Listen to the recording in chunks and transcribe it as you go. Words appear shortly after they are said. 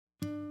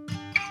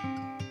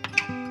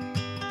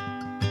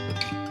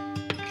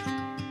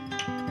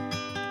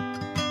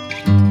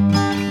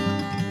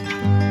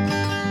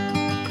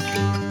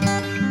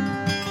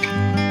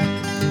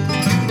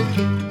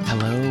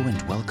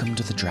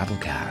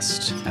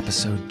Drabblecast,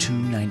 episode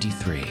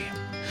 293.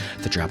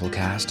 The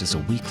Drabblecast is a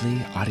weekly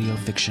audio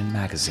fiction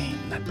magazine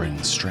that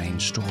brings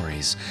strange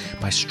stories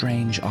by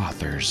strange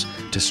authors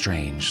to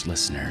strange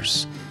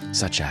listeners,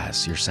 such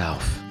as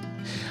yourself.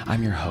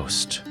 I'm your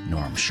host,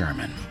 Norm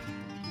Sherman.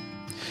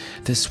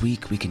 This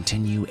week we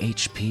continue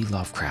H.P.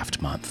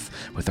 Lovecraft Month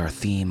with our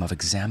theme of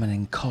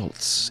examining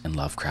cults in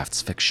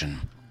Lovecraft's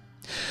fiction.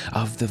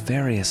 Of the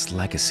various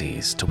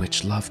legacies to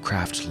which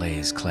Lovecraft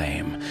lays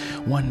claim,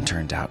 one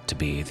turned out to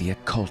be the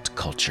occult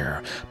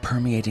culture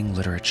permeating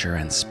literature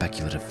and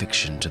speculative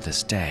fiction to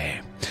this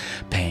day,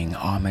 paying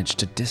homage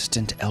to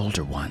distant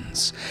elder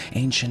ones,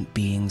 ancient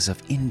beings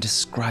of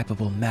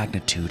indescribable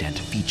magnitude and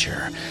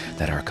feature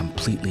that are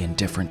completely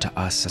indifferent to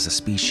us as a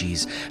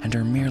species and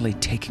are merely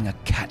taking a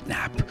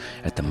catnap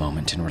at the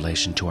moment in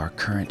relation to our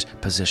current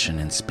position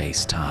in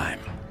space-time.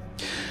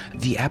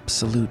 The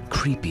absolute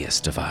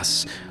creepiest of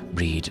us,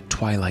 read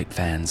Twilight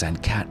fans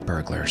and cat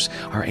burglars,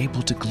 are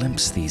able to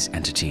glimpse these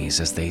entities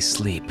as they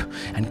sleep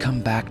and come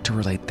back to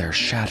relate their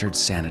shattered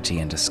sanity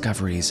and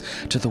discoveries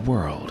to the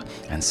world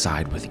and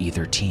side with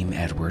either Team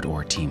Edward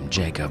or Team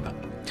Jacob.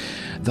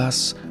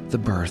 Thus, the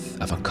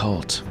birth of a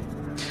cult.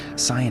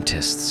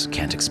 Scientists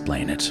can't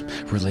explain it,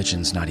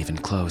 religion's not even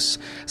close,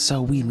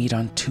 so we meet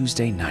on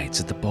Tuesday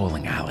nights at the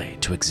bowling alley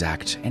to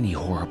exact any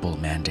horrible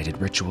mandated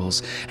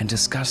rituals and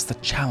discuss the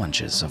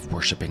challenges of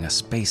worshipping a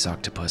space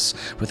octopus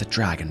with a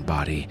dragon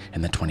body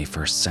in the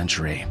 21st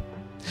century.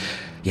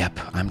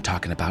 Yep, I'm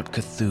talking about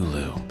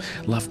Cthulhu,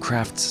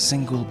 Lovecraft's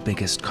single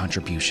biggest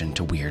contribution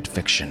to weird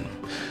fiction.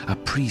 A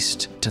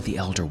priest to the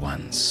Elder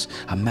Ones,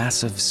 a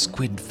massive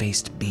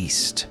squid-faced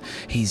beast.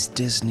 He's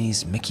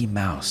Disney's Mickey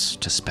Mouse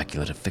to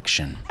speculative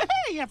fiction.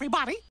 Hey,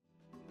 everybody!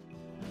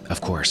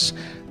 Of course,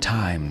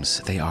 times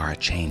they are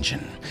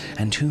a-changin',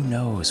 and who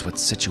knows what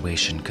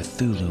situation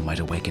Cthulhu might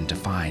awaken to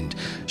find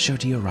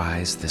should he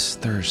arise this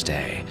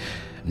Thursday,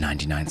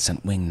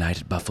 99-cent wing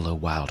night at Buffalo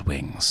Wild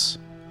Wings.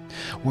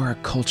 We're a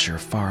culture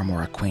far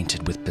more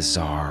acquainted with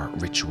bizarre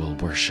ritual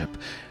worship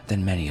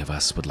than many of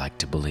us would like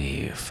to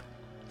believe.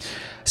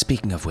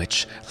 Speaking of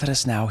which, let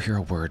us now hear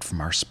a word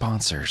from our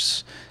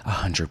sponsors, A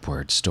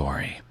 100-Word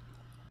Story.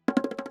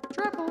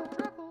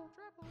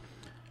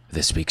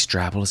 This week's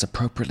Drabble is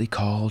appropriately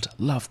called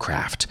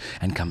Lovecraft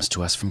and comes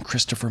to us from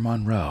Christopher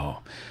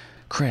Monroe.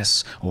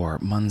 Chris, or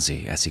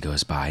Munsey as he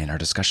goes by in our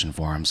discussion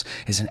forums,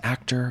 is an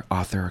actor,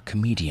 author,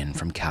 comedian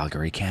from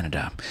Calgary,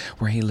 Canada,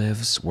 where he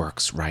lives,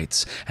 works,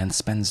 writes, and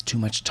spends too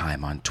much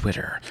time on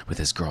Twitter with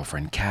his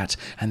girlfriend Kat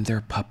and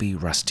their puppy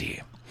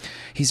Rusty.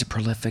 He's a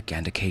prolific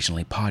and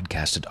occasionally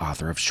podcasted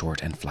author of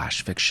short and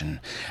flash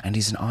fiction, and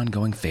he's an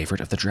ongoing favorite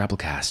of the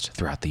Drabblecast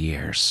throughout the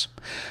years.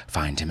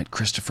 Find him at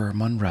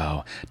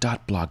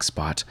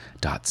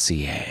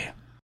christophermonroe.blogspot.ca.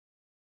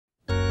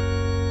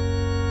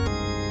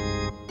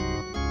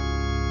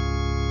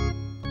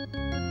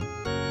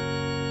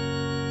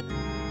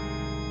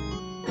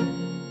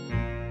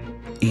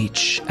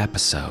 Each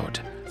episode,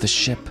 the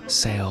ship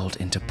sailed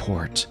into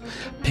port,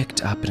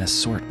 picked up an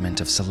assortment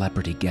of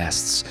celebrity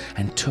guests,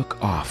 and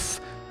took off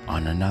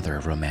on another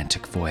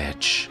romantic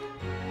voyage.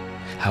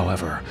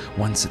 However,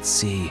 once at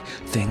sea,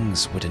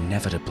 things would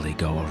inevitably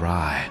go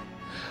awry.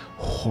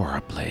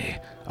 Horribly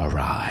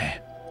awry.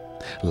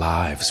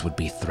 Lives would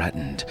be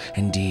threatened,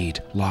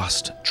 indeed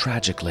lost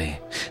tragically.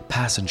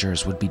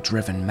 Passengers would be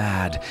driven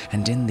mad,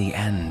 and in the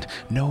end,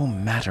 no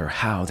matter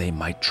how they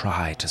might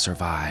try to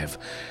survive,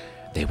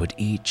 they would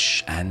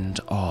each and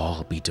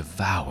all be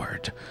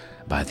devoured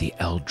by the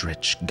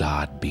eldritch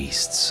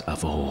god-beasts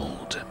of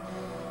old.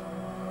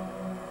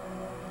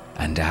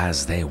 And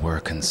as they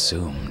were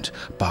consumed,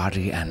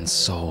 body and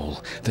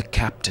soul, the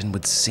captain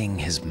would sing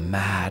his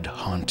mad,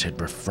 haunted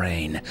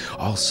refrain,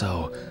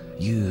 also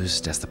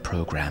used as the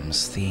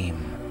program's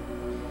theme.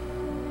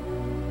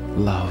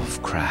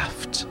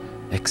 Lovecraft,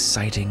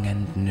 exciting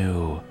and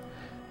new,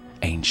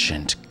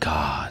 ancient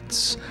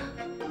gods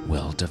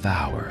will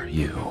devour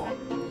you.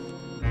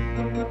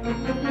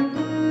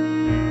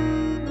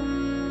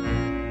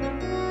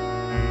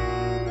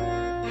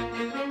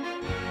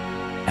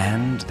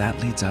 And that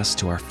leads us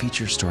to our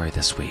feature story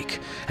this week,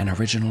 an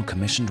original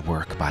commissioned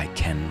work by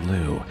Ken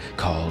Liu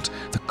called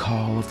The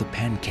Call of the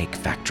Pancake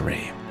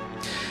Factory.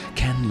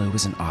 Ken Liu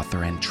is an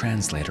author and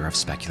translator of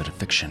speculative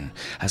fiction,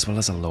 as well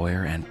as a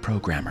lawyer and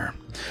programmer.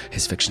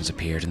 His fictions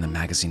appeared in the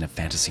Magazine of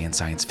Fantasy and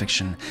Science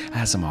Fiction,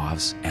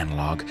 Asimov's,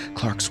 Analog,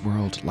 Clark's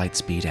World,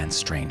 Lightspeed, and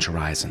Strange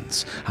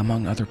Horizons,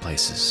 among other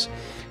places.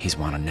 He's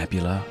won a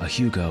Nebula, a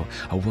Hugo,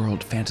 a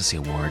World Fantasy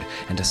Award,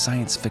 and a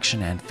Science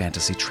Fiction and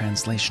Fantasy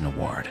Translation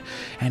Award,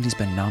 and he's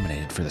been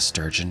nominated for the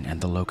Sturgeon and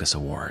the Locus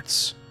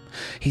Awards.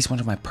 He's one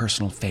of my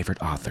personal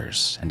favorite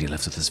authors, and he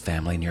lives with his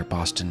family near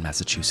Boston,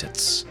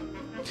 Massachusetts.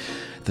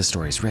 The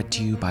story is read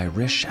to you by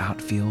Rish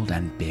Outfield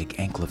and Big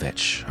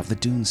Anklevich of the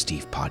Dune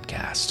Steve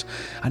podcast,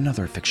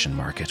 another fiction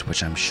market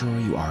which I'm sure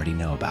you already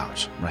know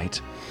about,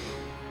 right?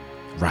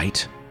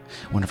 Right?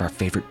 One of our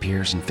favorite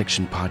peers in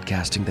fiction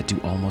podcasting that do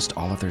almost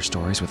all of their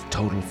stories with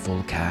total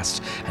full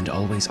cast and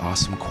always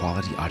awesome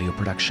quality audio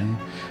production,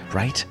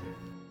 right?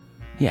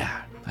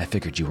 Yeah, I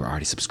figured you were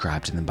already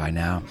subscribed to them by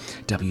now.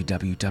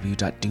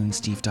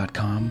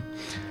 www.dunesteve.com.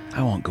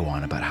 I won't go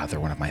on about how they're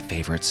one of my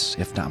favorites,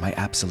 if not my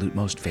absolute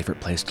most favorite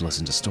place to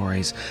listen to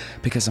stories,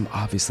 because I'm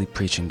obviously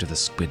preaching to the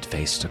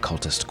squid-faced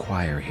occultist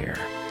choir here.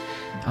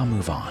 I'll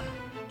move on.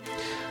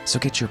 So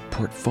get your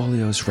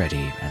portfolios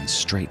ready and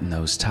straighten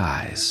those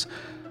ties.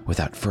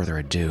 Without further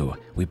ado,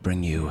 we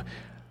bring you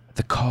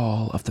The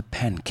Call of the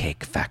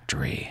Pancake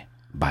Factory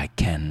by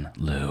Ken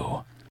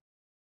Liu.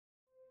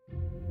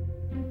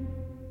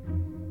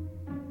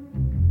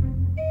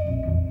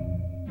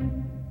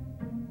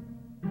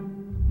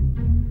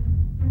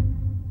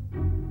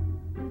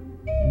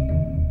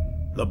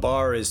 The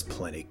bar is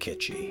plenty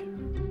kitschy.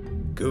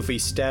 Goofy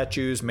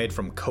statues made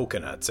from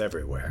coconuts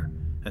everywhere,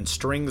 and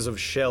strings of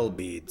shell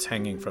beads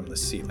hanging from the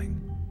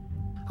ceiling.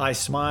 I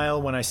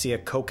smile when I see a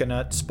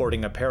coconut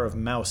sporting a pair of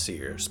mouse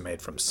ears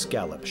made from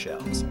scallop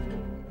shells.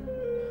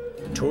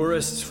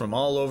 Tourists from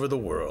all over the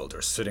world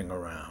are sitting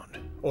around,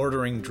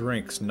 ordering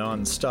drinks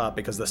non-stop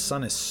because the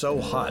sun is so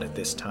hot at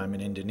this time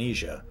in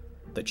Indonesia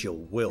that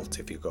you'll wilt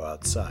if you go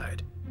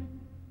outside.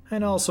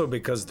 And also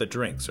because the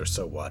drinks are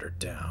so watered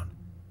down.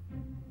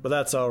 But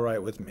that's all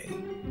right with me.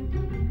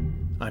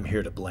 I'm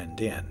here to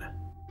blend in,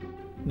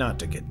 not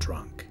to get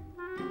drunk.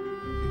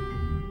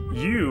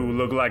 You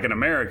look like an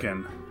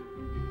American.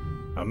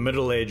 A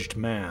middle-aged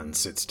man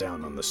sits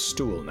down on the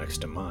stool next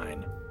to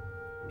mine.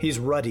 He's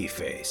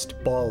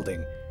ruddy-faced,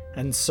 balding,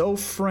 and so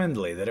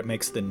friendly that it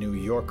makes the New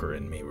Yorker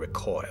in me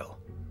recoil.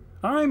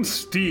 I'm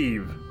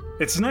Steve.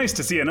 It's nice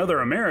to see another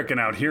American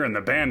out here in the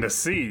Band of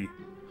Sea.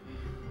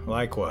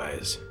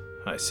 Likewise,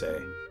 I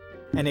say,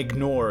 and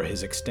ignore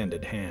his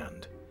extended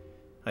hand.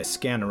 I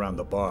scan around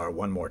the bar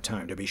one more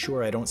time to be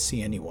sure I don't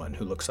see anyone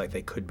who looks like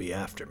they could be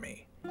after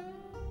me.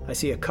 I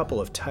see a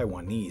couple of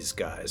Taiwanese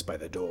guys by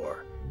the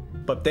door,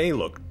 but they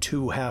look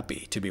too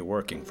happy to be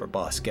working for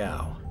Boss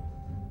Gao.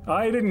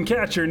 I didn't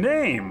catch your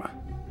name.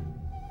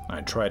 I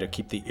try to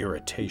keep the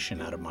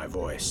irritation out of my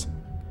voice.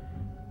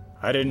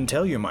 I didn't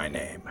tell you my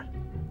name,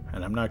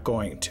 and I'm not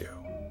going to.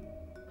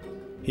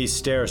 He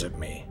stares at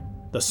me,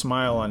 the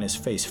smile on his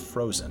face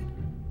frozen.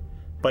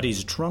 But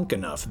he's drunk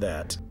enough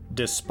that,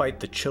 despite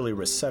the chilly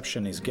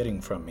reception he's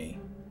getting from me,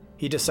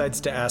 he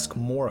decides to ask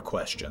more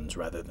questions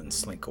rather than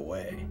slink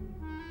away.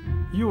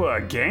 You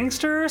a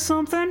gangster or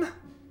something?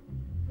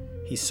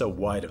 He's so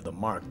wide of the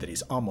mark that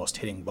he's almost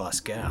hitting Boss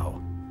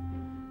Gao.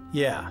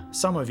 Yeah,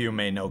 some of you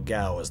may know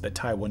Gao as the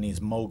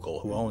Taiwanese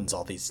mogul who owns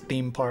all these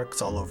theme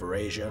parks all over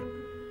Asia.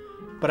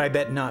 But I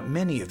bet not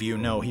many of you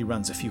know he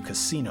runs a few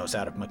casinos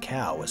out of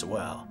Macau as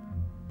well.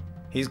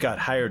 He's got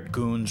hired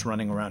goons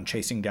running around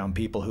chasing down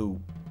people who,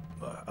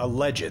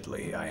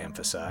 allegedly, I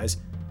emphasize,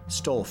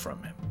 stole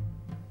from him.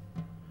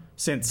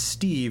 Since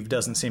Steve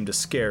doesn't seem to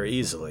scare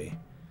easily,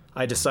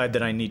 I decide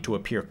that I need to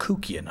appear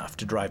kooky enough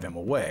to drive him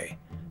away,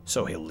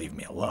 so he'll leave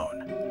me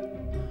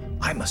alone.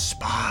 I'm a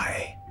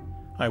spy,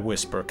 I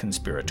whisper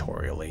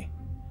conspiratorially.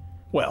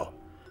 Well,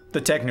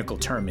 the technical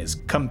term is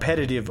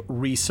competitive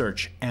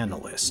research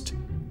analyst,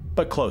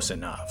 but close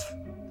enough.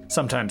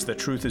 Sometimes the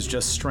truth is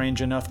just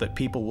strange enough that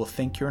people will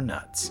think you're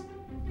nuts.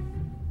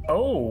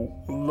 Oh,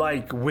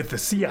 like with the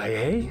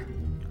CIA?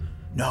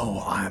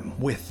 No, I'm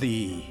with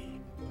the...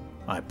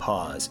 I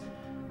pause.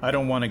 I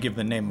don't want to give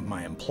the name of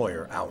my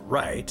employer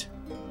outright.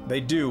 They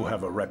do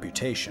have a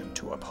reputation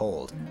to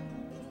uphold.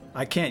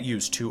 I can't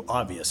use too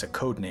obvious a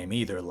code name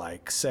either,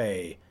 like,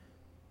 say,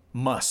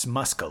 Mus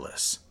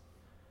Musculus.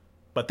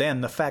 But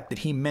then the fact that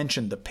he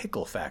mentioned the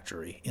pickle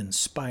factory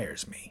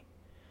inspires me.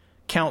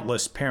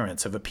 Countless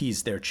parents have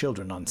appeased their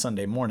children on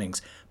Sunday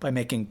mornings by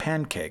making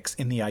pancakes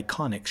in the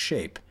iconic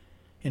shape,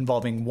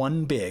 involving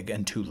one big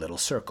and two little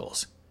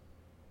circles.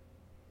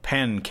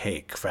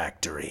 Pancake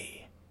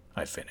Factory,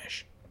 I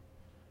finish.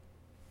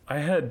 I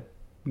had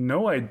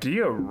no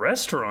idea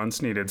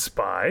restaurants needed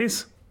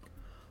spies.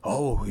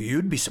 Oh,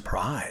 you'd be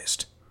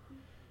surprised.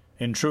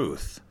 In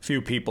truth,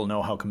 few people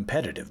know how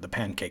competitive the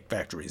Pancake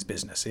Factory's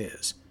business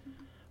is.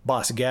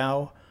 Boss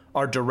Gao,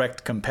 our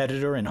direct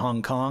competitor in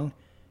Hong Kong,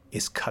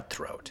 is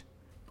cutthroat.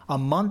 A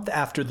month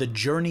after the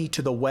Journey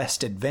to the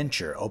West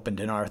adventure opened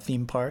in our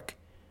theme park,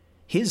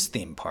 his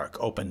theme park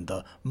opened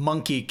the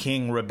Monkey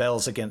King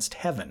Rebels Against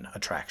Heaven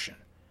attraction,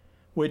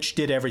 which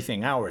did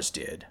everything ours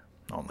did,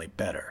 only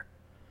better.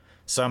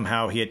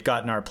 Somehow he had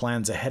gotten our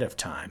plans ahead of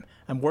time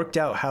and worked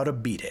out how to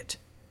beat it.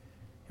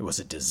 It was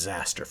a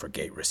disaster for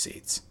gate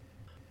receipts.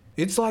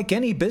 It's like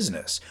any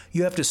business.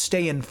 You have to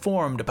stay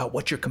informed about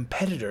what your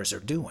competitors are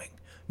doing.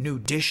 New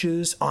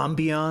dishes,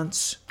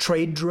 ambiance,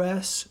 trade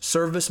dress,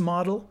 service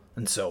model,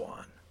 and so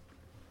on.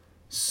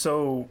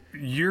 So,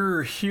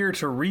 you're here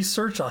to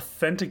research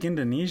authentic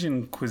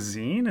Indonesian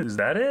cuisine? Is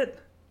that it?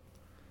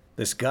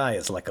 This guy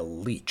is like a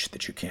leech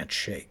that you can't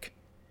shake.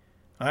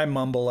 I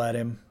mumble at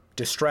him,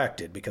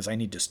 distracted because I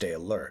need to stay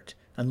alert,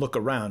 and look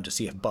around to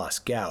see if Boss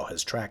Gao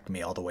has tracked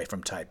me all the way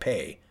from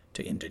Taipei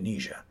to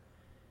Indonesia.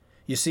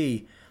 You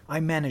see, I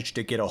managed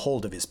to get a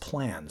hold of his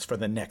plans for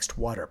the next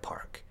water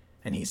park,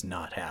 and he's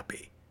not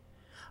happy.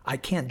 I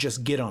can't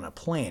just get on a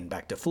plane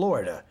back to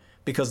Florida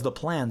because the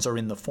plans are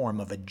in the form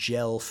of a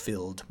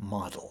gel-filled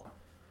model.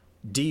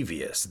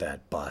 Devious,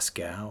 that Boss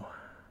Gao.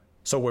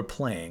 So we're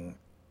playing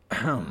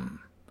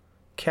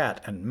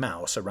cat and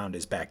mouse around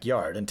his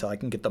backyard until I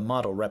can get the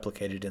model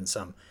replicated in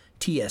some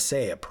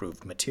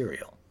TSA-approved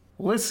material.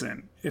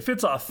 Listen, if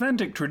it's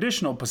authentic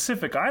traditional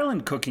Pacific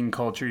Island cooking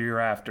culture you're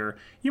after,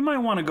 you might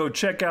want to go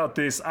check out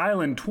this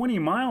island 20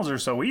 miles or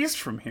so east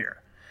from here.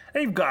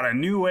 They've got a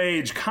new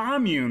age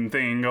commune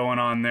thing going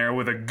on there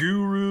with a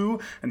guru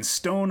and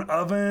stone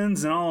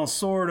ovens and all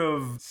sort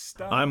of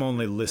stuff. I'm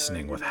only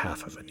listening with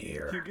half of an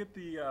ear.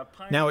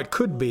 Now, it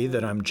could be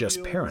that I'm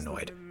just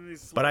paranoid,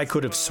 but I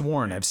could have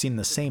sworn I've seen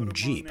the same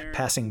Jeep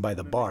passing by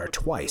the bar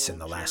twice in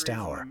the last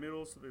hour.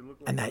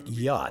 And that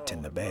yacht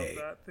in the bay.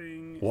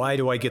 Why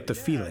do I get the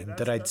feeling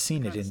that I'd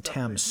seen it in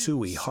Tam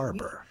Sui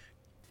Harbor?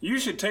 You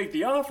should take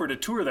the offer to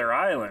tour their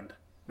island.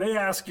 They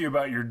ask you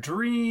about your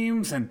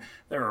dreams, and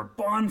there are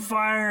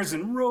bonfires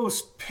and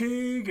roast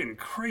pig and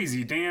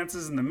crazy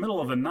dances in the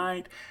middle of the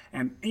night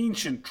and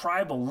ancient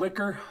tribal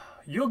liquor.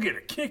 You'll get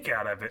a kick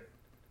out of it.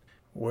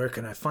 Where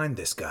can I find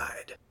this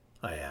guide?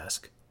 I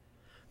ask.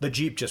 The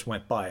Jeep just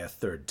went by a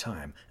third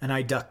time, and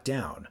I duck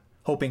down,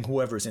 hoping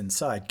whoever's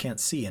inside can't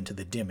see into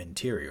the dim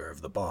interior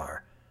of the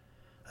bar.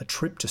 A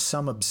trip to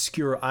some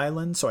obscure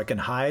island so I can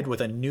hide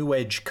with a New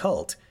Age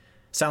cult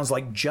sounds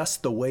like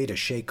just the way to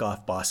shake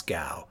off Boss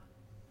Gao.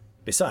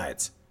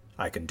 Besides,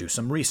 I can do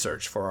some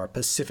research for our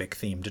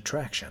Pacific-themed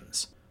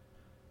attractions.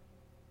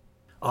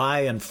 I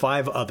and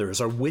 5 others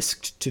are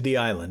whisked to the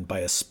island by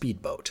a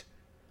speedboat.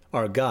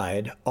 Our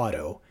guide,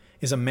 Otto,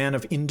 is a man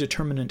of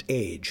indeterminate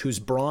age whose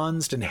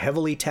bronzed and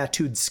heavily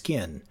tattooed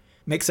skin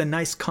makes a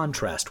nice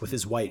contrast with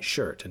his white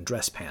shirt and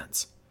dress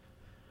pants.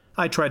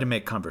 I try to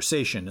make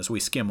conversation as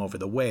we skim over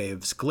the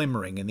waves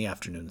glimmering in the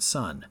afternoon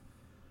sun.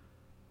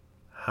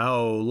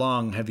 How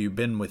long have you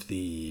been with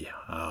the,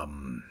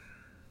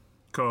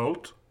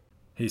 Cult?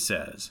 he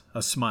says,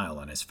 a smile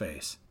on his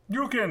face.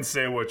 You can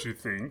say what you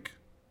think.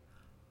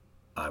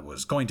 I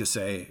was going to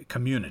say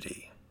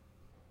community.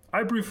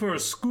 I prefer a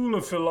school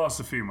of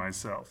philosophy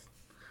myself.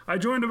 I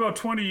joined about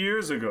 20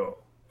 years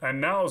ago,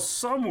 and now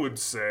some would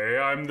say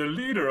I'm the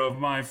leader of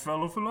my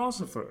fellow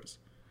philosophers.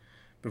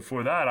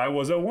 Before that, I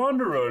was a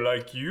wanderer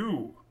like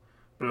you,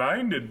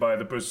 blinded by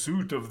the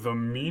pursuit of the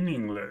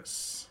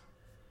meaningless.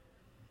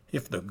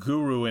 If the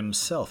guru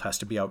himself has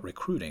to be out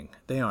recruiting,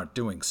 they aren't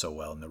doing so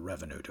well in the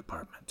revenue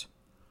department.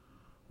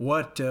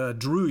 What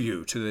drew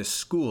you to this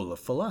school of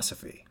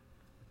philosophy?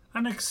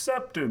 An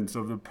acceptance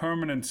of the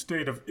permanent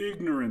state of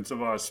ignorance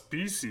of our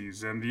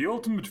species and the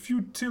ultimate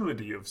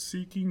futility of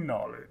seeking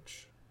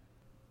knowledge.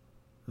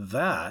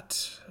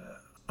 That,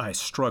 I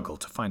struggle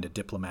to find a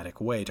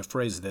diplomatic way to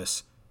phrase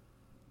this,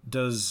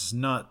 does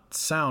not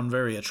sound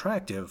very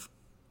attractive.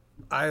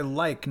 I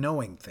like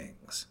knowing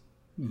things.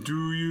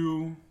 Do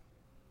you?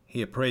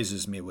 He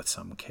appraises me with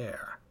some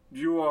care.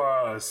 You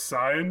are a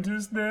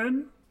scientist,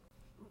 then?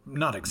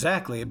 Not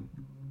exactly,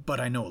 but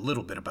I know a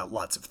little bit about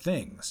lots of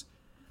things,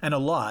 and a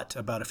lot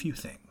about a few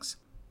things.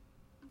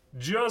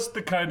 Just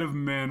the kind of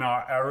men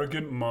our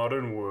arrogant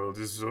modern world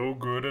is so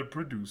good at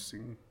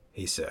producing,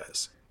 he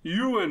says.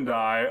 You and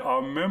I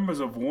are members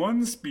of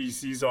one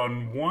species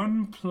on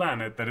one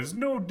planet that is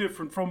no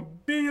different from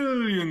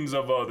billions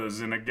of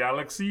others in a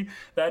galaxy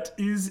that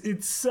is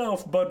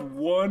itself but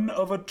one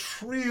of 1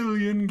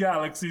 trillion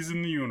galaxies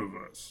in the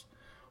universe.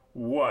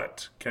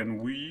 What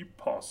can we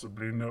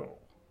possibly know?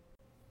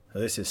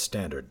 This is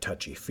standard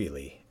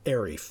touchy-feely,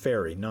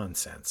 airy-fairy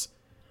nonsense.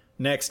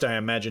 Next, I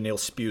imagine he'll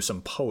spew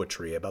some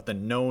poetry about the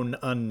known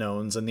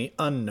unknowns and the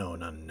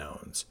unknown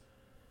unknowns.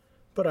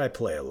 But I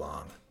play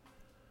along.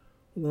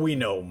 We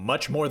know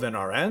much more than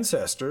our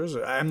ancestors,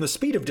 and the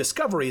speed of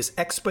discovery is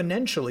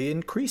exponentially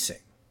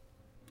increasing.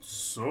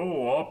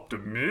 So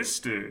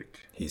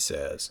optimistic, he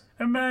says.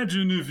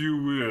 Imagine, if you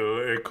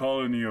will, a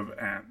colony of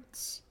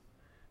ants.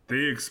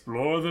 They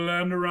explore the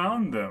land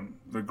around them,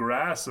 the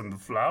grass and the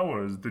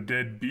flowers, the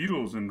dead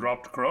beetles and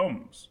dropped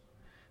crumbs.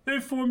 They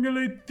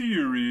formulate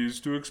theories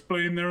to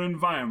explain their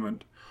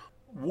environment.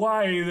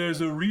 Why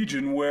there's a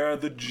region where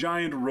the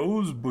giant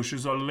rose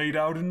bushes are laid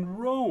out in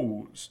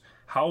rows.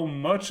 How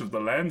much of the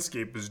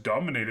landscape is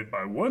dominated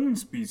by one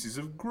species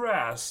of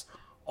grass,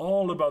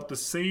 all about the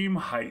same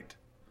height.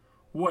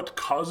 What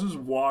causes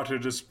water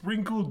to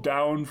sprinkle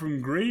down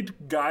from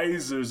great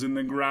geysers in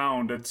the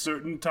ground at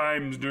certain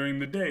times during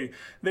the day.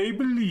 They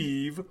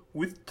believe,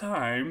 with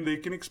time, they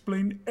can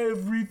explain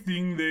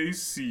everything they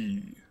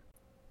see.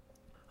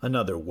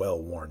 Another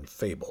well-worn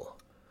fable.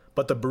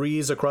 But the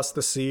breeze across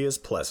the sea is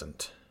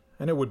pleasant,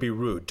 and it would be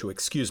rude to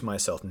excuse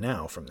myself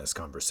now from this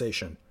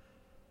conversation.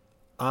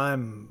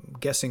 I'm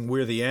guessing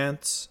we're the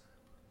ants?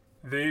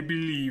 They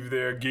believe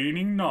they're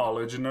gaining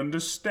knowledge and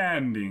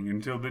understanding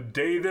until the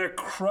day they're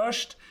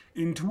crushed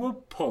into a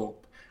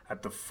pulp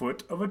at the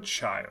foot of a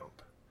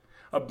child.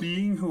 A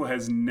being who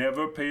has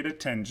never paid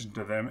attention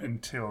to them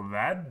until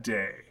that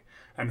day,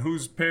 and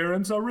whose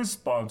parents are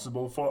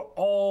responsible for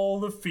all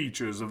the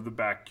features of the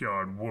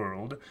backyard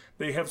world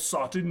they have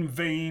sought in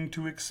vain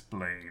to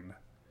explain.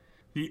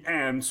 The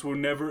ants were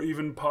never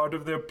even part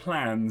of their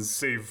plans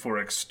save for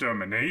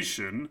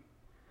extermination.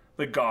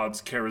 The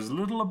gods care as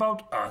little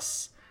about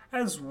us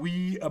as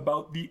we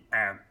about the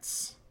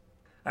ants.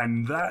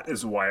 And that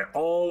is why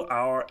all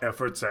our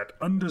efforts at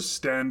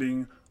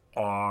understanding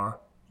are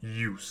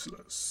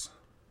useless.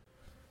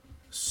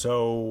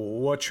 So,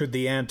 what should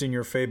the ant in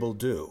your fable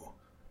do,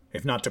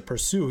 if not to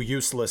pursue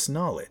useless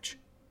knowledge?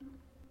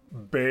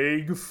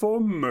 Beg for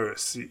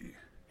mercy,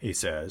 He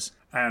says.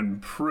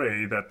 and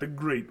pray that the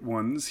great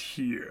ones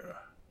hear.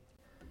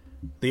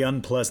 The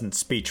unpleasant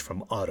speech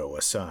from Otto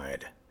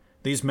aside,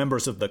 these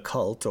members of the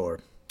cult, or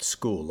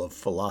school of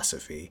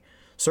philosophy,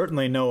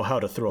 certainly know how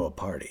to throw a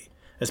party,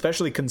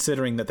 especially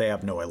considering that they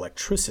have no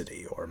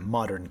electricity or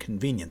modern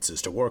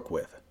conveniences to work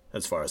with,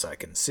 as far as I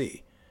can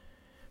see.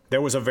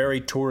 There was a very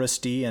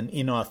touristy and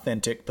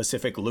inauthentic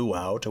Pacific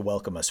luau to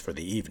welcome us for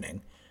the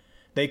evening.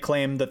 They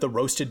claimed that the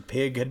roasted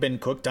pig had been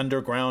cooked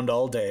underground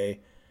all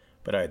day,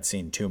 but I had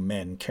seen two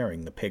men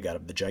carrying the pig out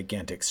of the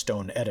gigantic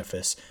stone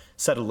edifice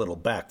set a little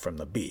back from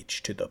the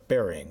beach to the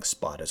burying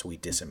spot as we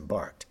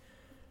disembarked.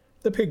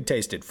 The pig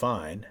tasted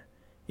fine,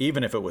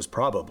 even if it was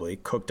probably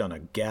cooked on a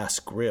gas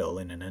grill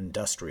in an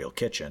industrial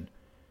kitchen.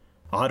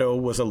 Otto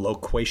was a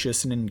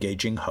loquacious and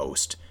engaging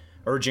host,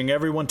 urging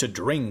everyone to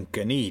drink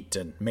and eat,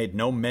 and made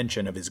no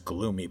mention of his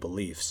gloomy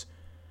beliefs.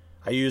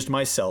 I used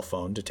my cell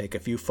phone to take a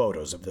few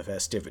photos of the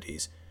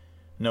festivities,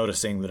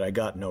 noticing that I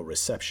got no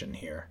reception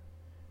here.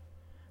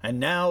 And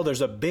now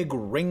there's a big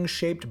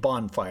ring-shaped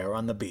bonfire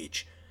on the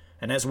beach,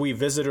 and as we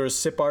visitors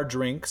sip our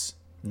drinks,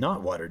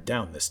 not watered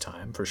down this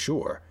time, for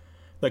sure,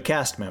 the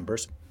cast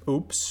members,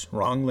 oops,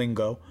 wrong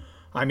lingo,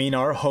 I mean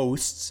our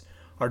hosts,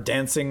 are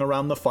dancing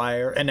around the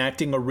fire,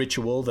 enacting a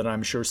ritual that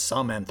I'm sure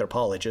some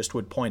anthropologist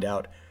would point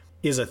out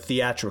is a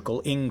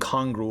theatrical,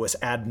 incongruous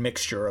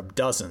admixture of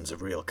dozens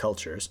of real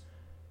cultures.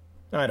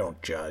 I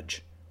don't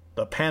judge.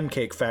 The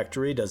Pancake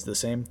Factory does the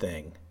same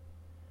thing.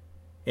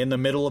 In the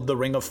middle of the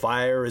ring of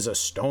fire is a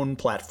stone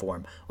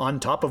platform, on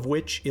top of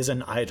which is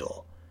an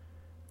idol.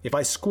 If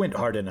I squint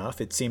hard enough,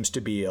 it seems to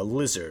be a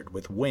lizard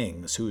with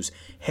wings whose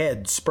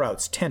head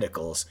sprouts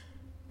tentacles,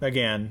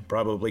 again,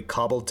 probably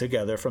cobbled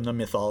together from the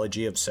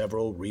mythology of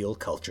several real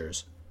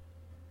cultures.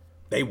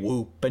 They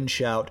whoop and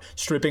shout,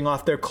 stripping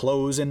off their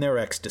clothes in their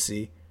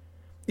ecstasy.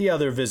 The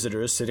other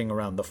visitors sitting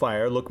around the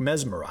fire look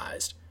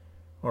mesmerized,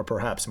 or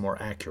perhaps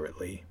more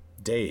accurately,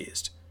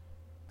 dazed.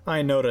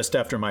 I noticed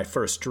after my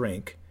first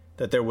drink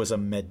that there was a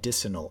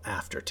medicinal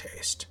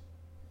aftertaste,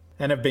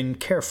 and have been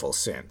careful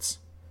since.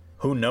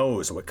 Who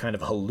knows what kind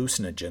of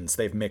hallucinogens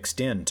they've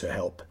mixed in to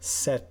help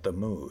set the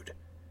mood.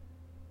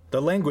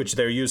 The language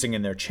they're using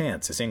in their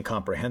chants is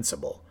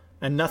incomprehensible,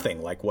 and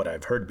nothing like what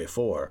I've heard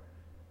before.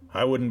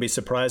 I wouldn't be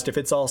surprised if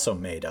it's also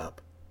made up.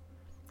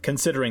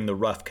 Considering the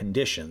rough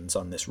conditions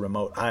on this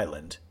remote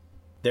island,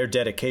 their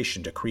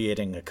dedication to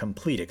creating a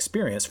complete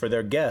experience for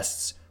their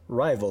guests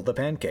rival the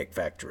Pancake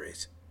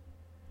Factory's.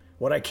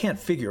 What I can't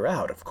figure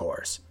out, of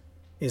course,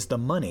 is the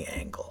money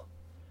angle.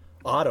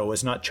 Otto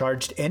has not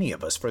charged any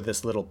of us for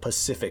this little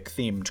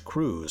Pacific-themed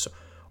cruise,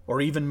 or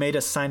even made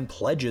us sign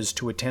pledges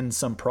to attend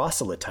some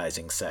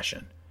proselytizing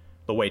session,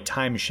 the way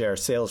timeshare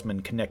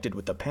salesmen connected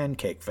with the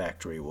Pancake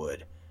Factory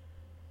would.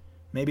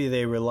 Maybe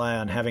they rely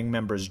on having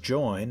members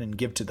join and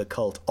give to the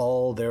cult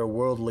all their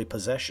worldly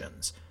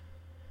possessions,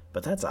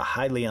 but that's a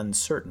highly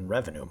uncertain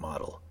revenue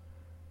model.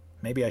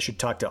 Maybe I should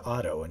talk to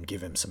Otto and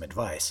give him some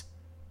advice.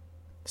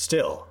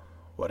 Still,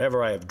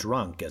 whatever I have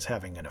drunk is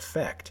having an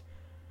effect.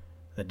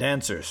 The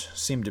dancers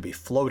seem to be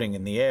floating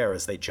in the air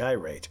as they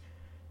gyrate,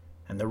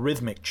 and the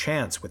rhythmic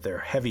chants with their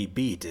heavy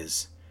beat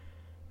is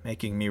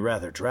making me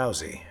rather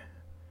drowsy.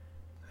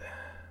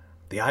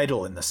 The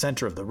idol in the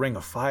center of the ring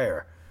of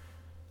fire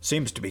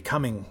seems to be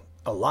coming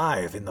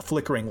alive in the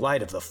flickering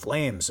light of the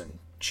flames and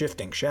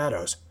shifting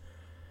shadows.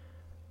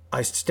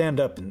 I stand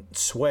up and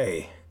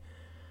sway,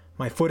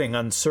 my footing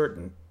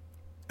uncertain,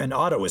 and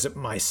Otto is at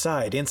my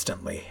side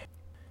instantly.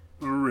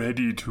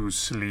 Ready to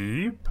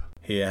sleep?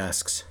 He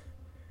asks.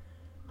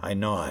 I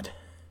nod.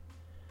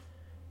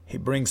 He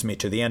brings me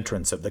to the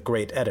entrance of the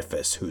great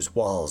edifice whose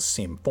walls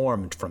seem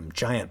formed from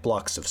giant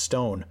blocks of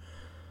stone,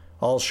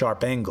 all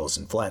sharp angles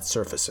and flat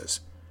surfaces.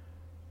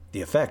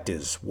 The effect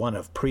is one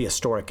of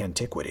prehistoric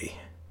antiquity.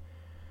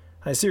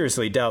 I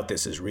seriously doubt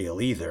this is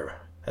real either,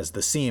 as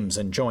the seams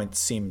and joints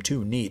seem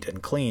too neat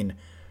and clean,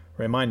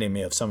 reminding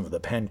me of some of the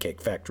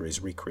Pancake Factory's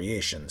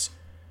recreations.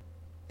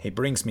 He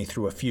brings me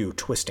through a few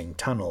twisting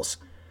tunnels,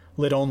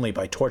 lit only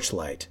by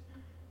torchlight,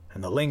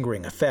 and the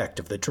lingering effect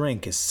of the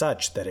drink is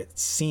such that it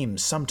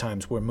seems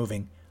sometimes we're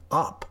moving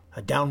up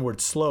a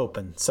downward slope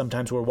and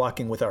sometimes we're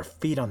walking with our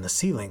feet on the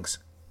ceilings.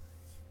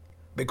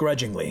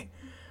 Begrudgingly,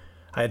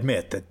 I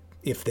admit that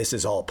if this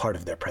is all part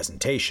of their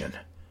presentation,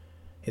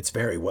 it's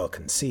very well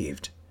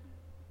conceived.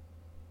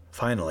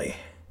 Finally,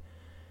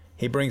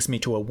 he brings me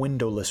to a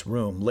windowless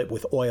room lit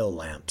with oil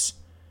lamps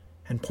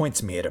and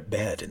points me at a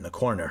bed in the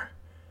corner.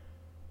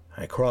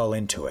 I crawl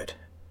into it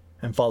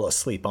and fall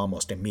asleep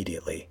almost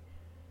immediately,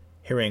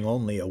 hearing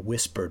only a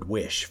whispered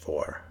wish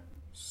for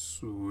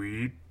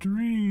Sweet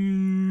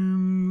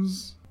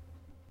dreams.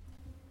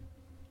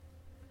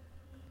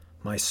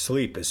 My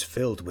sleep is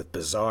filled with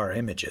bizarre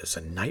images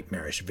and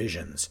nightmarish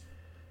visions.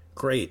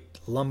 Great,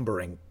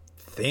 lumbering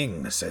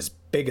things as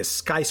big as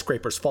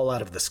skyscrapers fall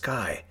out of the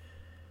sky.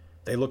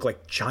 They look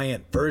like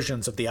giant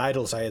versions of the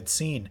idols I had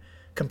seen,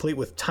 complete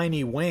with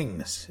tiny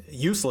wings,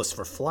 useless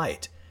for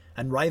flight,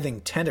 and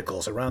writhing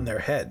tentacles around their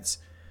heads.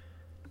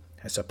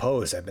 I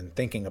suppose I've been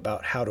thinking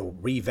about how to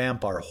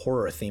revamp our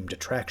horror-themed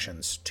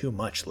attractions too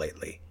much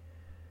lately.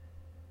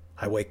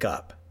 I wake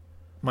up,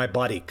 my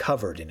body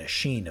covered in a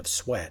sheen of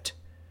sweat.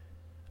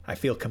 I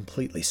feel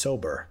completely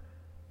sober,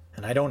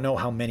 and I don't know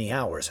how many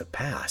hours have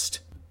passed.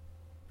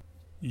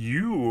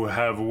 You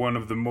have one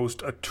of the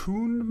most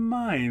attuned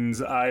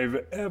minds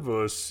I've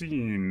ever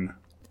seen,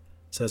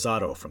 says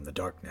Otto from the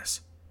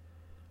darkness.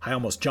 I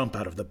almost jump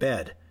out of the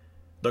bed.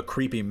 The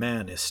creepy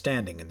man is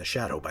standing in the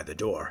shadow by the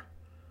door.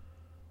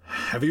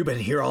 Have you been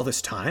here all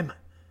this time?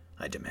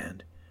 I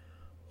demand.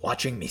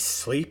 Watching me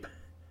sleep?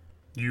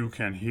 You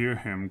can hear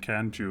him,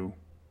 can't you?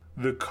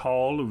 The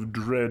call of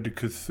dread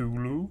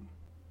Cthulhu?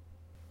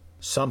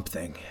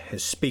 Something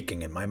is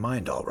speaking in my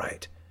mind, all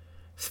right.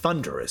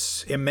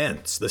 Thunderous,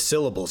 immense, the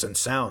syllables and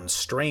sounds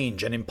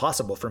strange and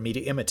impossible for me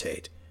to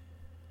imitate.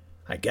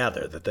 I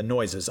gather that the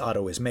noises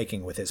Otto is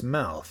making with his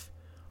mouth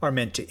are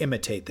meant to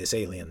imitate this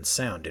alien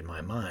sound in my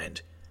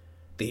mind,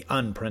 the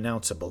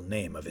unpronounceable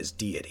name of his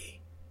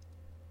deity.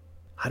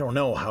 I don't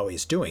know how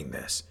he's doing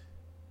this,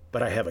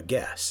 but I have a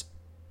guess.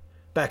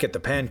 Back at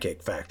the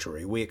Pancake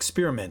factory, we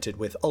experimented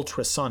with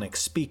ultrasonic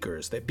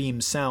speakers that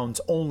beam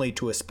sounds only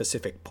to a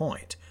specific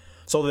point,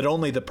 so that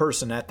only the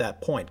person at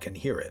that point can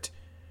hear it.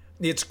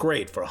 It's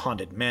great for a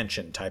haunted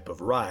mansion type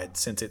of ride,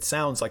 since it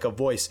sounds like a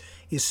voice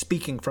is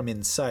speaking from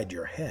inside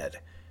your head.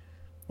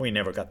 We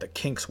never got the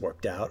kinks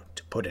worked out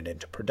to put it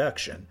into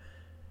production,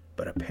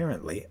 but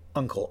apparently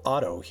Uncle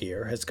Otto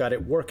here has got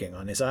it working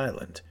on his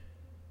island.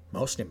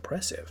 Most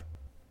impressive.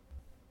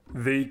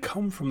 They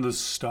come from the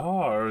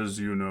stars,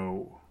 you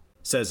know,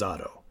 says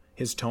Otto,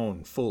 his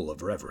tone full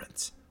of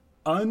reverence.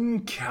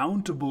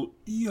 Uncountable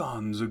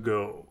eons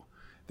ago,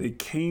 they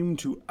came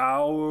to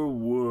our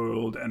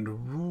world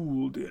and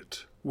ruled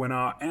it when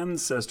our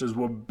ancestors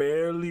were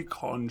barely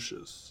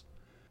conscious.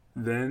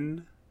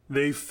 Then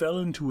they fell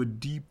into a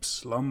deep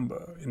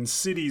slumber in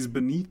cities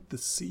beneath the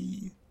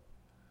sea.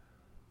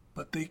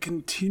 But they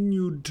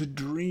continued to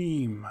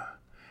dream,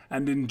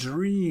 and in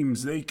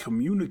dreams they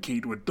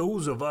communicate with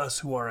those of us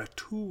who are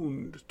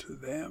attuned to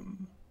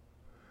them.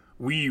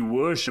 We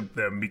worship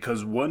them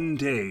because one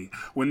day,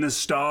 when the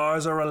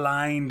stars are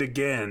aligned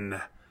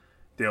again,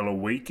 they'll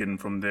awaken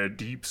from their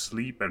deep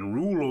sleep and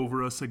rule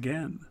over us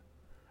again,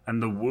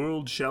 and the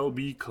world shall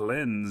be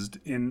cleansed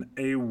in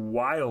a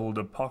wild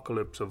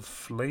apocalypse of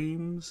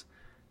flames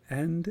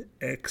and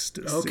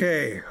ecstasy.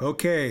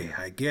 Okay,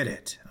 I get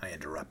it, I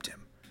interrupt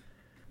him.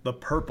 The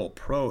purple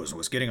prose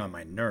was getting on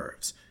my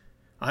nerves.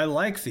 I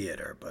like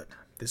theater, but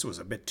this was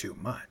a bit too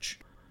much.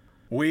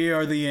 We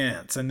are the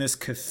ants, and this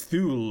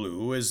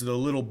Cthulhu is the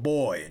little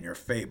boy in your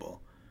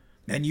fable.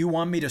 And you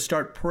want me to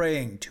start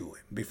praying to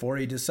him before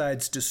he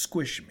decides to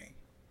squish me.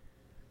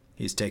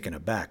 He's taken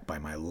aback by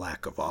my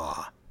lack of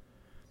awe.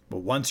 But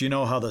once you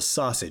know how the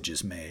sausage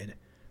is made,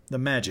 the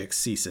magic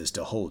ceases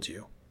to hold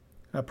you.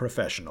 A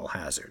professional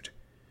hazard.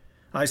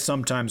 I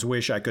sometimes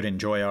wish I could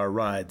enjoy our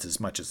rides as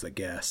much as the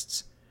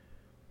guests.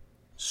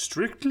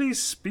 Strictly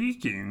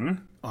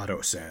speaking,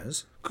 Otto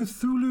says,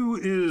 Cthulhu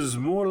is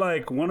more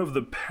like one of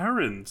the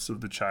parents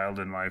of the child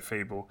in my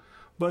fable,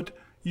 but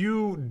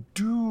you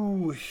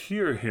do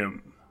hear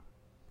him.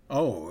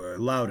 Oh,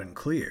 loud and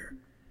clear.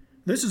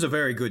 This is a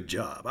very good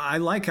job. I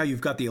like how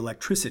you've got the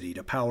electricity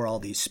to power all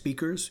these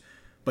speakers,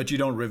 but you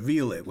don't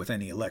reveal it with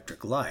any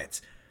electric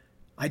lights.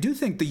 I do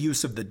think the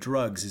use of the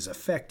drugs is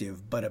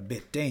effective, but a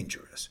bit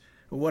dangerous.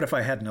 What if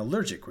I had an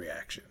allergic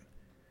reaction?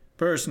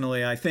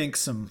 Personally, I think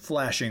some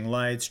flashing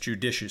lights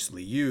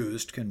judiciously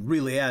used can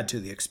really add to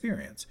the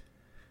experience.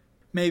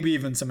 Maybe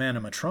even some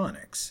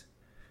animatronics.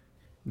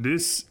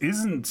 This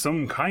isn't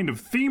some kind of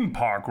theme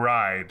park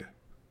ride.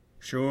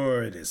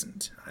 Sure it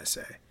isn't, I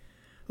say.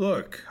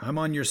 Look, I'm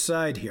on your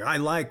side here. I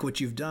like what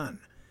you've done.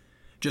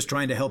 Just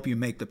trying to help you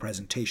make the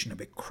presentation a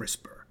bit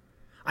crisper.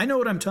 I know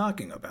what I'm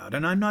talking about,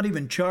 and I'm not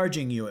even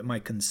charging you at my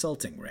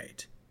consulting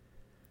rate.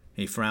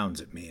 He frowns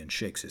at me and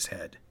shakes his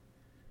head.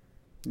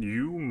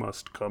 You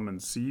must come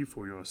and see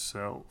for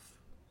yourself.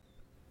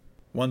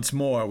 Once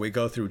more we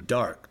go through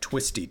dark,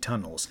 twisty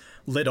tunnels,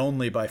 lit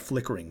only by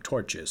flickering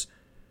torches.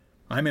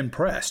 I'm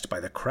impressed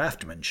by the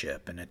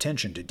craftsmanship and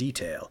attention to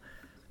detail.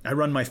 I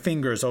run my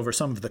fingers over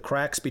some of the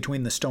cracks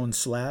between the stone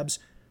slabs.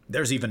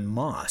 There's even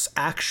moss,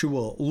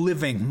 actual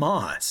living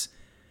moss.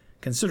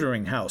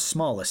 Considering how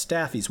small a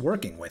staff he's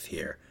working with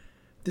here,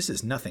 this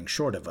is nothing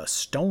short of a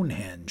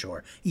Stonehenge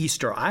or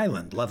Easter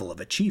Island level of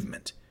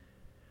achievement.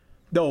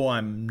 Though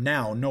I'm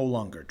now no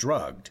longer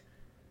drugged,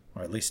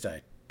 or at least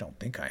I don't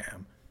think I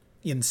am.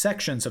 In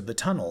sections of the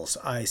tunnels,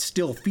 I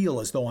still feel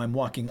as though I'm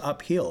walking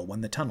uphill when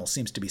the tunnel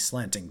seems to be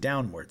slanting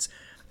downwards,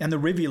 and the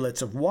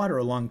rivulets of water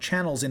along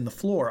channels in the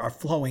floor are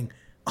flowing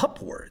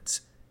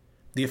upwards.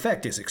 The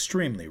effect is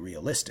extremely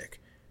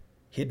realistic.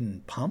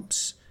 Hidden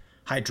pumps?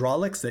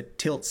 Hydraulics that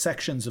tilt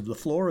sections of the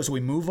floor as we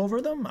move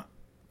over them?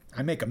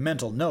 I make a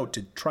mental note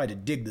to try to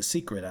dig the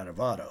secret out of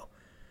Otto.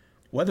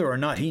 Whether or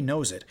not he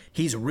knows it,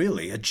 he's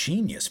really a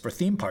genius for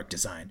theme park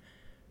design,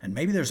 and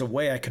maybe there's a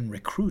way I can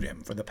recruit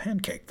him for the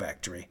Pancake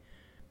Factory.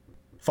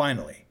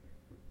 Finally,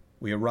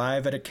 we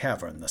arrive at a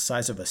cavern the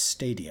size of a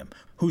stadium,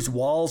 whose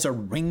walls are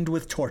ringed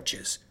with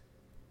torches.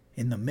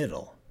 In the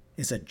middle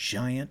is a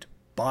giant,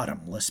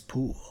 bottomless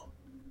pool.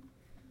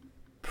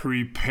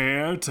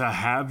 "Prepare to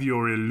have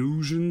your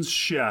illusions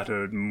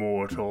shattered,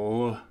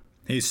 mortal,"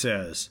 he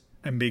says,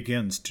 and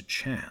begins to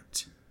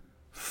chant.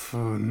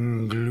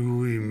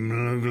 "Funglui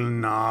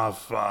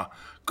mlugnafa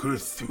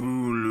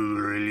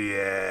Cthulhu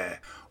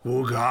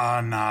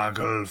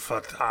Wuganagal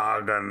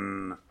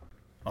Fatagan."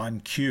 On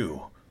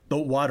cue, the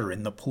water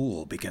in the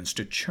pool begins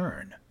to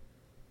churn.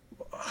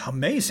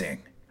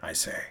 Amazing, I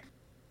say.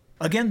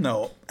 Again,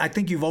 though, I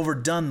think you've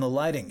overdone the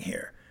lighting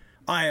here.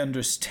 I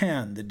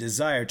understand the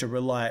desire to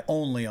rely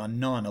only on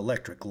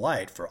non-electric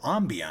light for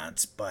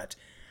ambiance, but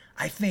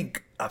I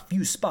think a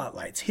few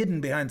spotlights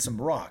hidden behind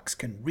some rocks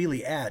can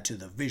really add to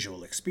the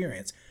visual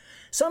experience.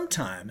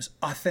 Sometimes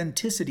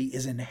authenticity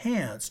is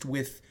enhanced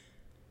with...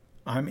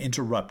 I'm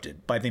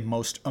interrupted by the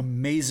most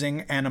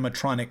amazing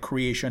animatronic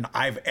creation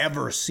I've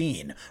ever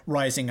seen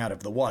rising out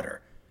of the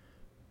water.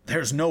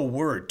 There's no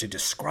word to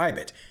describe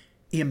it.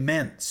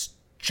 Immense,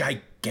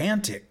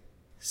 gigantic,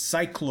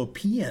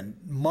 cyclopean,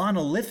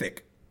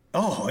 monolithic.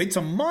 Oh, it's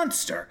a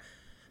monster!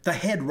 The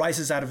head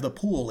rises out of the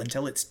pool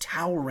until it's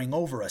towering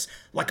over us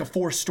like a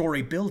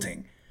 4-story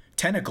building.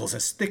 Tentacles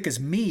as thick as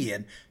me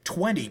and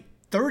 20,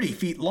 30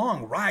 feet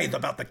long writhe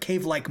about the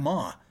cave-like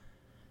maw.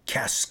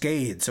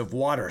 Cascades of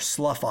water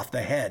slough off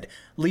the head,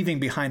 leaving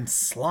behind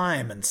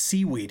slime and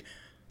seaweed.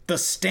 The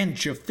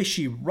stench of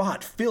fishy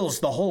rot fills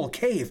the whole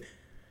cave,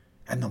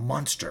 and the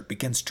monster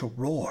begins to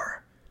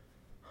roar.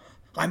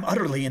 I'm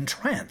utterly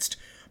entranced,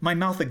 my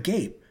mouth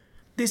agape.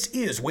 This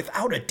is,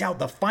 without a doubt,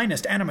 the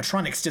finest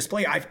animatronics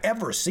display I've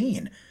ever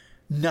seen.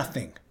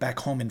 Nothing back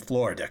home in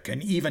Florida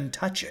can even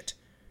touch it.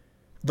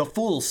 The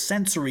full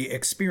sensory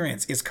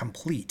experience is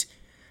complete.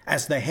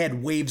 As the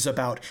head waves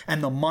about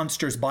and the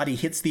monster's body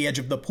hits the edge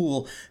of the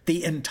pool,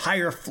 the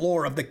entire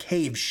floor of the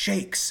cave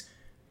shakes.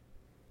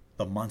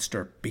 The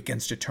monster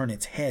begins to turn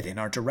its head in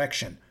our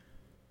direction.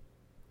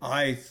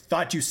 I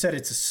thought you said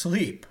it's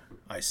asleep,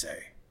 I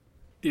say.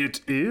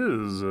 "It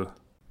is,"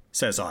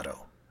 says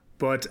Otto.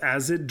 "But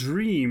as it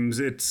dreams,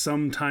 it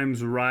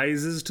sometimes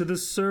rises to the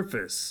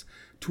surface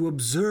to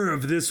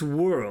observe this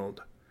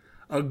world.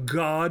 A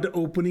god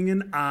opening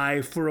an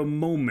eye for a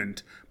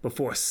moment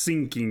before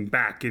sinking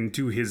back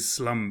into his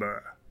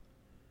slumber."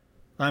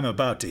 I'm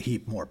about to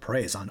heap more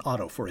praise on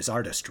Otto for his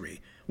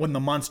artistry when the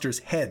monster's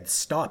head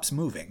stops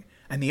moving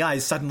and the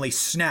eyes suddenly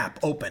snap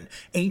open,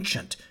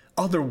 ancient,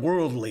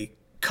 otherworldly,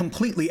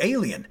 completely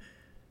alien.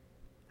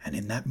 And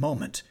in that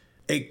moment,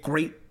 a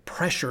great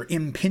pressure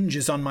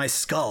impinges on my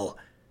skull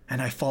and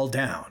I fall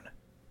down,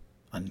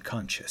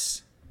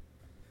 unconscious.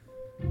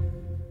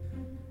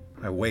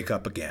 I wake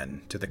up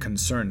again to the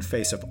concerned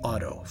face of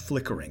Otto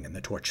flickering in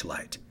the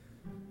torchlight.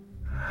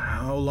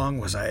 How long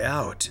was I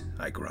out?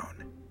 I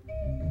groan.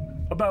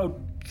 "About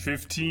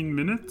 15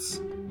 minutes.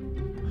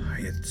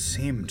 It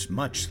seemed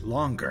much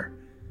longer.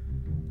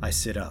 I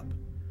sit up.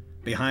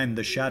 Behind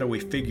the shadowy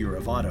figure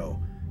of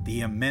Otto,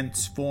 the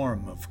immense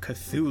form of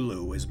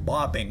Cthulhu is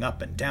bobbing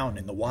up and down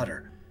in the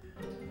water.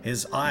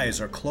 His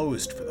eyes are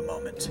closed for the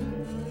moment.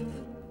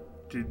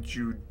 "Did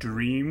you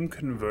dream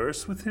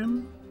converse with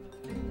him?"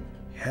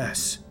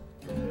 Yes,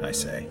 I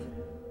say.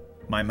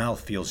 My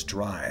mouth feels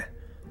dry,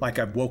 like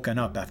I've woken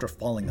up after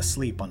falling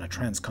asleep on a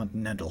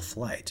transcontinental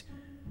flight.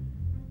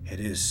 It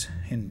is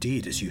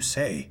indeed as you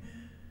say.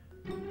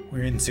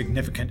 We're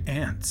insignificant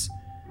ants,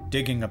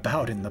 digging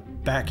about in the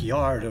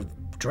backyard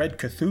of dread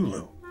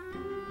Cthulhu.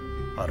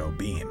 Otto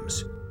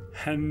beams.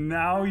 "And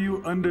now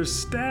you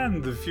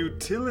understand the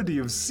futility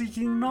of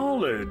seeking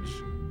knowledge.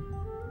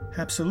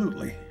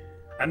 Absolutely.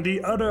 And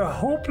the utter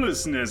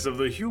hopelessness of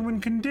the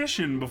human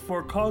condition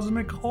before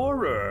cosmic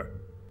horror.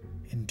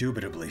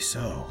 Indubitably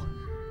so.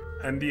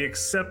 And the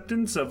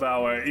acceptance of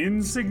our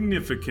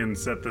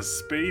insignificance at the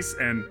space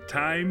and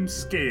time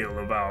scale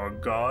of our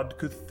god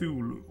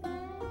Cthulhu."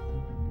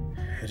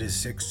 It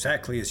is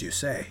exactly as you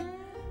say.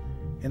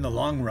 In the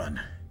long run,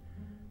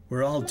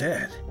 we're all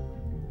dead.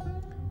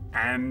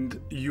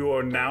 "And you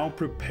are now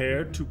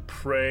prepared to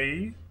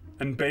pray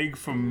and beg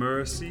for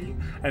mercy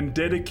and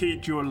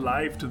dedicate your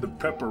life to the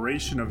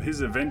preparation of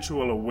his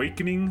eventual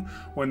awakening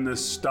when the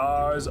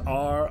stars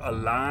are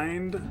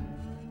aligned?"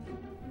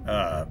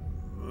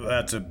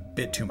 That's a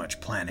bit too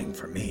much planning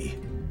for me.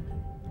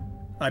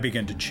 I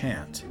begin to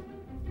chant,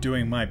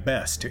 doing my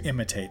best to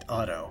imitate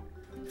Otto.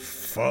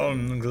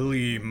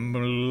 Fungli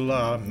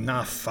mla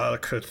nafal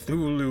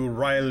Cthulhu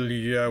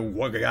Railia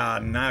waga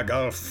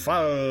nagal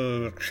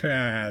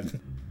falchan.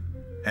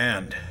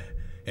 And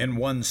in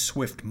one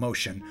swift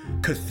motion,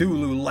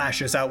 Cthulhu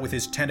lashes out with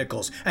his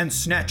tentacles and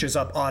snatches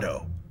up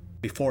Otto.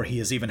 Before he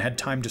has even had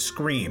time to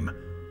scream,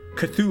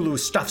 Cthulhu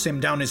stuffs him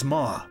down his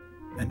maw,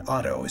 and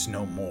Otto is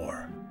no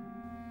more.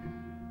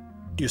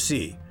 You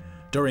see,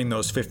 during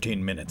those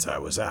 15 minutes I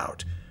was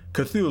out,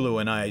 Cthulhu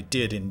and I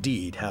did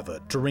indeed have a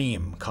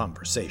dream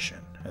conversation,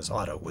 as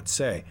Otto would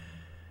say.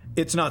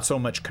 It's not so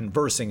much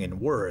conversing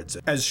in words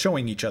as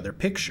showing each other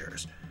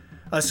pictures,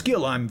 a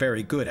skill I'm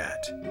very good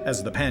at,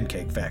 as the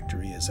Pancake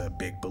Factory is a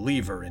big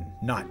believer in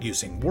not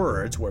using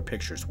words where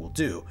pictures will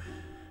do,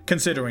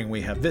 considering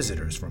we have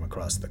visitors from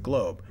across the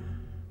globe.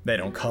 They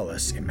don't call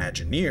us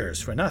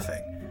Imagineers for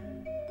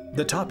nothing.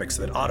 The topics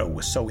that Otto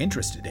was so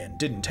interested in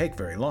didn't take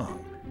very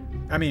long.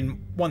 I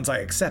mean, once I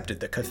accepted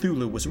that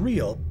Cthulhu was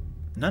real,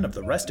 none of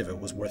the rest of it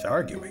was worth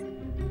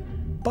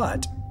arguing.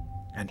 But,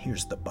 and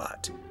here's the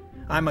but,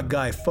 I'm a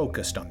guy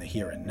focused on the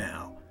here and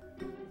now.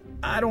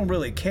 I don't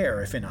really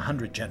care if in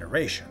 100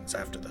 generations,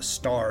 after the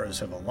stars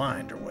have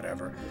aligned or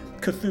whatever,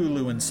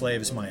 Cthulhu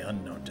enslaves my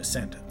unknown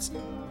descendants.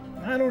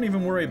 I don't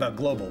even worry about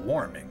global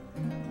warming.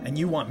 And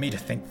you want me to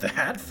think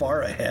that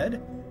far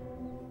ahead?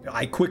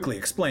 I quickly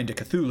explained to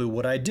Cthulhu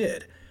what I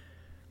did.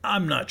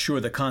 I'm not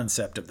sure the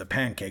concept of the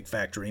Pancake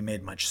Factory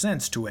made much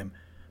sense to him,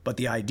 but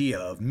the idea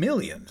of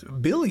millions,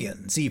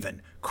 billions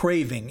even,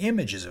 craving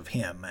images of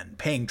him and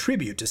paying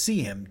tribute to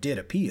see him did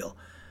appeal.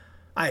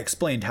 I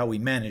explained how we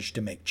managed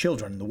to make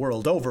children the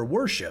world over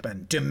worship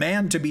and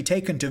demand to be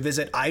taken to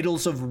visit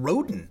idols of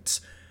rodents,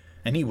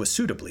 and he was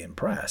suitably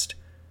impressed.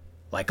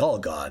 Like all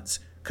gods,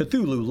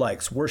 Cthulhu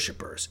likes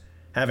worshippers,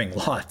 having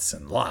lots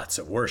and lots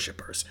of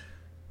worshippers.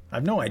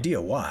 I've no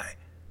idea why.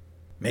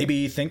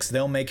 Maybe he thinks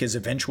they'll make his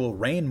eventual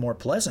reign more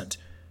pleasant.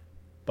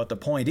 But the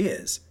point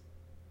is,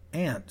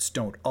 ants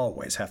don't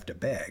always have to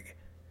beg.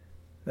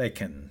 They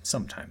can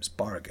sometimes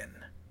bargain.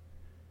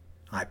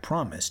 I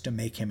promised to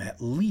make him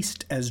at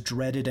least as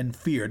dreaded and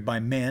feared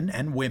by men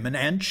and women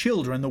and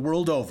children the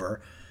world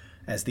over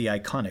as the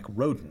iconic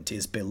rodent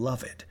is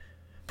beloved,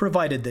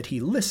 provided that he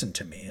listen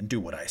to me and do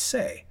what I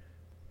say.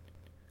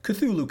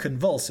 Cthulhu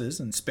convulses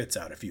and spits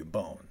out a few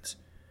bones.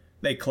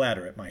 They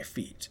clatter at my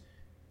feet.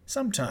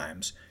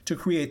 Sometimes, to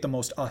create the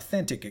most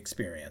authentic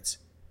experience,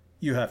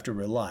 you have to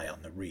rely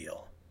on the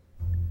real.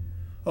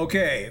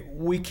 Okay,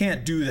 we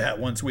can't do that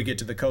once we get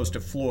to the coast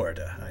of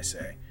Florida, I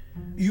say.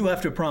 You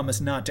have to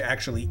promise not to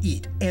actually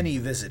eat any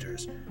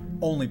visitors,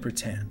 only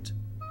pretend.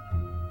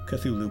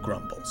 Cthulhu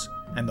grumbles,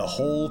 and the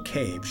whole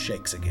cave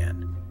shakes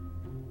again.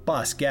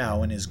 Boss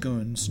Gao and his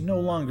goons no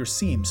longer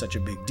seem such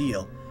a big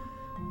deal,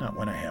 not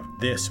when I have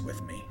this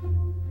with me.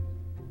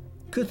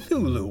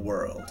 Cthulhu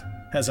World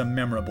has a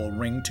memorable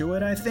ring to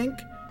it, I think.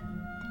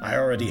 I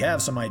already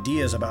have some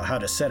ideas about how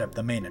to set up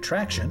the main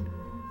attraction.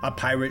 A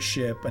pirate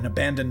ship, an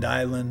abandoned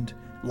island,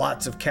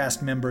 lots of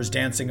cast members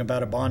dancing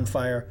about a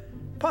bonfire,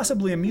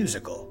 possibly a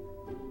musical.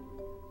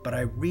 But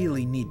I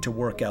really need to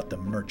work out the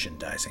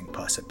merchandising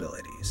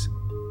possibilities.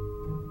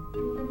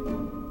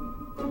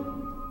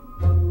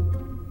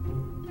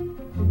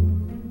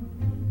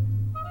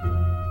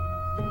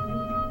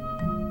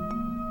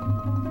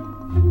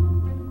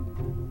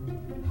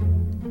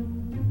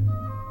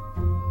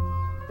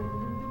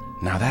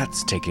 Now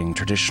that's taking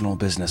traditional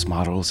business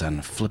models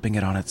and flipping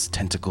it on its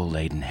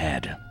tentacle-laden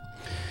head.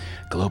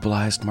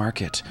 Globalized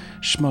market,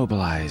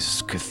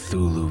 schmobilized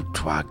Cthulhu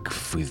Twag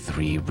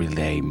F3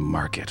 relay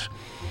market.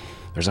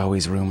 There's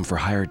always room for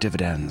higher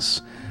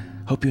dividends.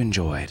 Hope you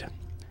enjoyed.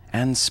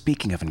 And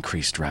speaking of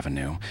increased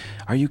revenue,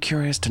 are you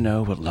curious to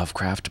know what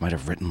Lovecraft might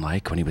have written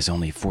like when he was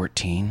only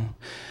 14?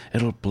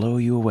 It'll blow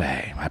you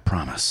away, I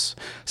promise.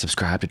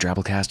 Subscribe to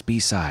Drabblecast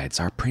B-Sides,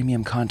 our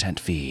premium content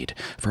feed,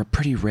 for a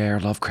pretty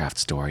rare Lovecraft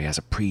story as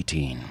a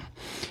preteen.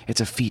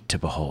 It's a feat to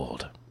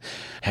behold.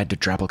 Head to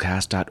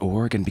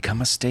Drabblecast.org and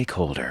become a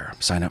stakeholder.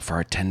 Sign up for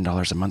our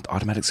 $10 a month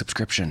automatic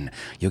subscription.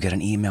 You'll get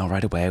an email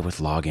right away with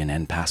login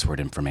and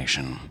password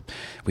information.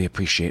 We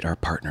appreciate our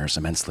partners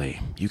immensely.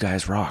 You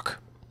guys rock.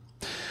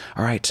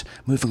 All right,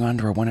 moving on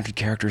to our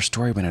 100-character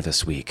story winner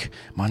this week,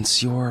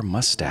 Monsieur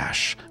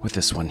Mustache, with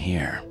this one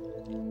here.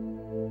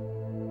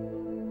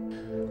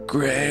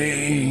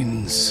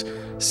 "Grains,"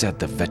 said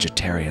the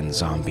vegetarian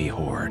zombie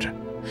horde.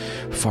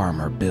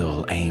 Farmer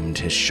Bill aimed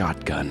his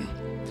shotgun.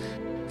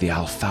 The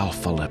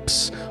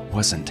alfalfa-lips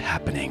wasn't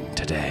happening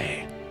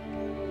today.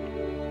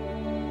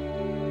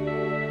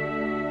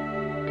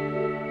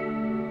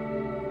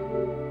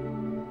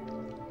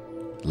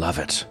 Love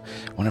it.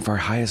 One of our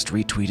highest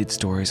retweeted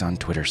stories on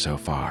Twitter so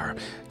far.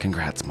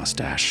 Congrats,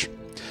 Mustache.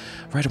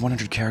 Write a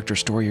 100-character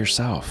story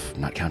yourself,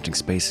 not counting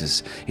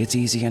spaces. It's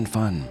easy and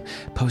fun.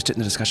 Post it in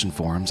the discussion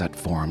forums at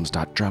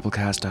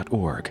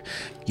forums.drabblecast.org.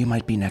 You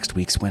might be next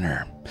week's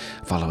winner.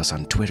 Follow us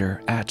on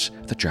Twitter at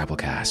the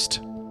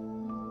Drabblecast.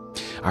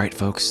 All right,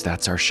 folks,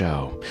 that's our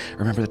show.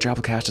 Remember, the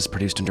Drabblecast is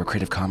produced under a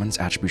Creative Commons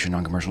Attribution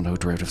Non-Commercial No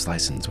Derivatives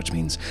license, which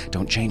means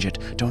don't change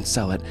it, don't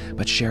sell it,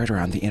 but share it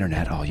around the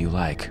internet all you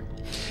like.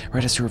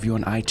 Write us a review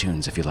on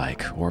iTunes if you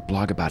like, or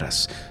blog about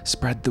us.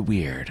 Spread the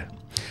weird.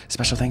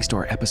 Special thanks to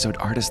our episode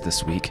artist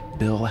this week,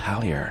 Bill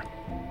Hallier.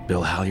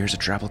 Bill Hallier's a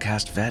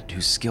Drabblecast vet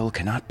whose skill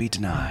cannot be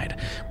denied,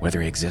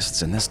 whether he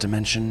exists in this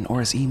dimension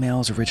or his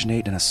emails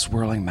originate in a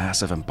swirling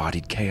mass of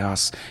embodied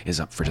chaos is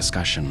up for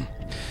discussion.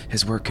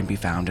 His work can be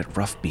found at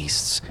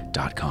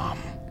roughbeasts.com.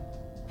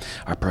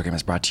 Our program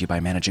is brought to you by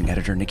Managing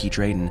Editor Nikki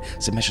Drayton,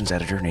 Submissions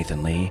Editor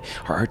Nathan Lee,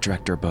 our Art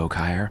Director Bo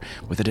Kyer,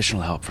 with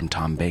additional help from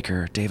Tom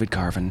Baker, David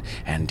Carvin,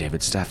 and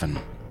David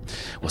Steffen.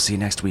 We'll see you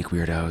next week,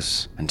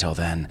 weirdos. Until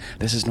then,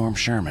 this is Norm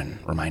Sherman,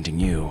 reminding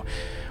you,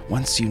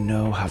 once you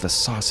know how the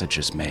sausage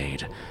is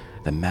made,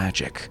 the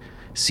magic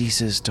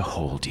ceases to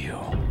hold you.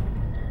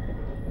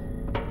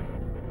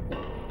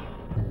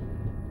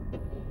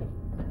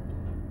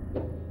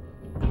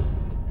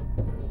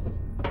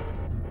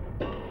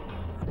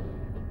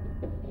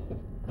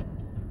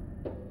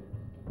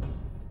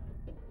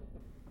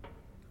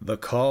 The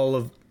Call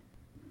of...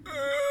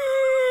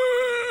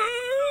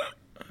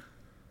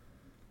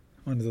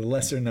 One of the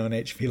lesser-known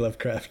H.P.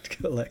 Lovecraft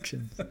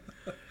collections.